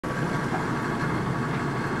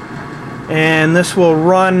and this will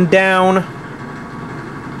run down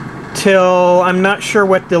till I'm not sure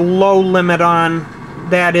what the low limit on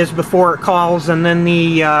that is before it calls, and then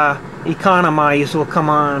the economize will come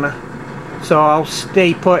on. So I'll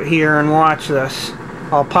stay put here and watch this.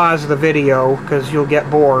 I'll pause the video because you'll get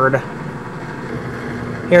bored.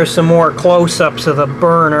 Here's some more close-ups of the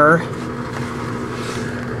burner.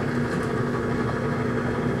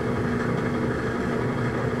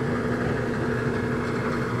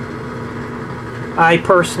 I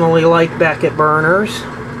personally like Beckett burners.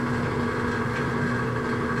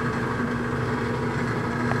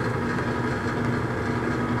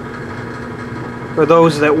 For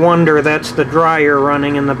those that wonder, that's the dryer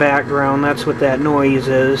running in the background. That's what that noise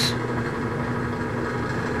is.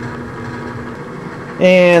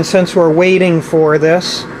 And since we're waiting for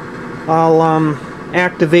this, I'll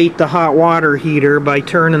activate the hot water heater by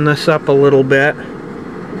turning this up a little bit.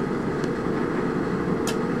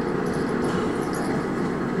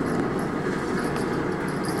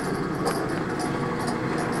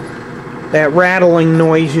 That rattling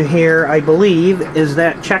noise you hear, I believe, is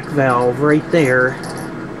that check valve right there.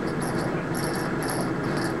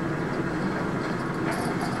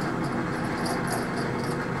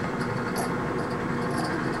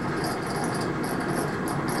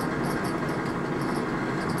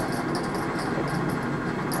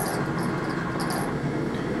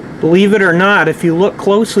 Believe it or not, if you look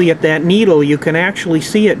closely at that needle, you can actually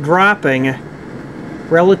see it dropping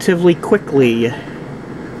relatively quickly.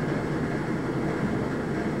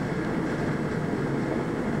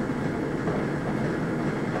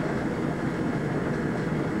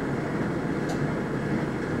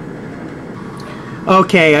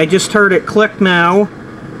 Okay, I just heard it click now,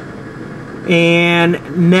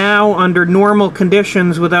 and now under normal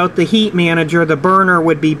conditions without the heat manager, the burner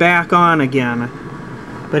would be back on again.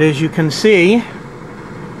 But as you can see,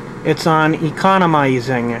 it's on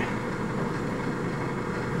economizing.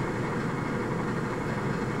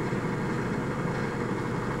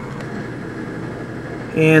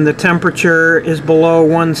 And the temperature is below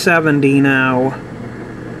 170 now.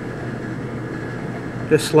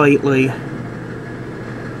 Just slightly.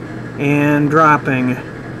 And dropping.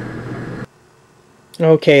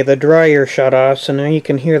 Okay, the dryer shut off, so now you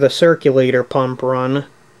can hear the circulator pump run.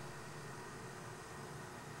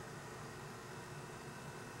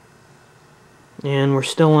 And we're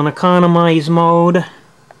still in economize mode,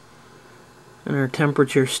 and our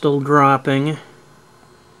temperature's still dropping.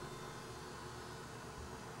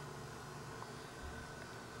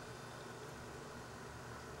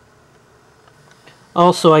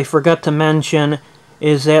 Also, I forgot to mention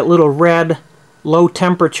is that little red low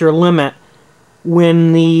temperature limit.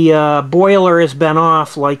 When the boiler has been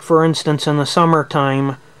off, like for instance in the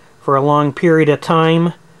summertime for a long period of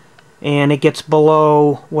time, and it gets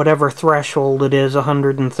below whatever threshold it is,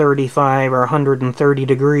 135 or 130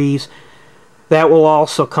 degrees, that will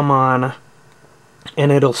also come on,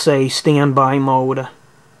 and it'll say standby mode.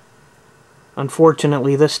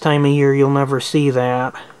 Unfortunately, this time of year you'll never see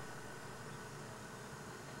that.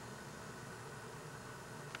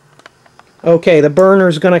 Okay, the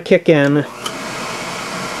burner's gonna kick in.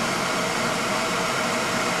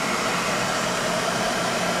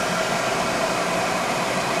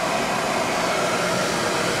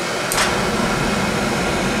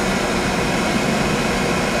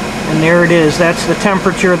 And there it is. That's the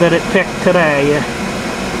temperature that it picked today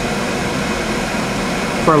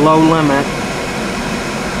for low limit.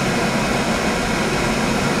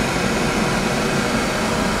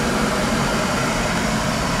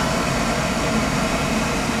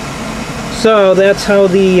 So that's how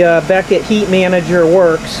the Beckett Heat Manager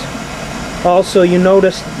works. Also, you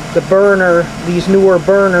notice the burner, these newer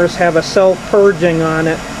burners have a self-purging on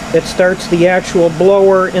it. It starts the actual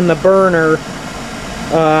blower in the burner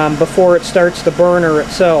before it starts the burner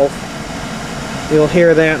itself. You'll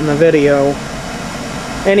hear that in the video.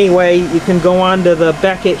 Anyway, you can go on to the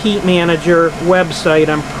Beckett Heat Manager website.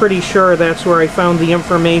 I'm pretty sure that's where I found the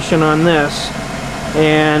information on this.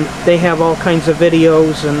 And they have all kinds of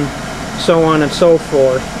videos and so on and so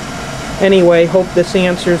forth. Anyway, hope this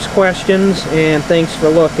answers questions, and thanks for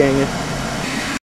looking.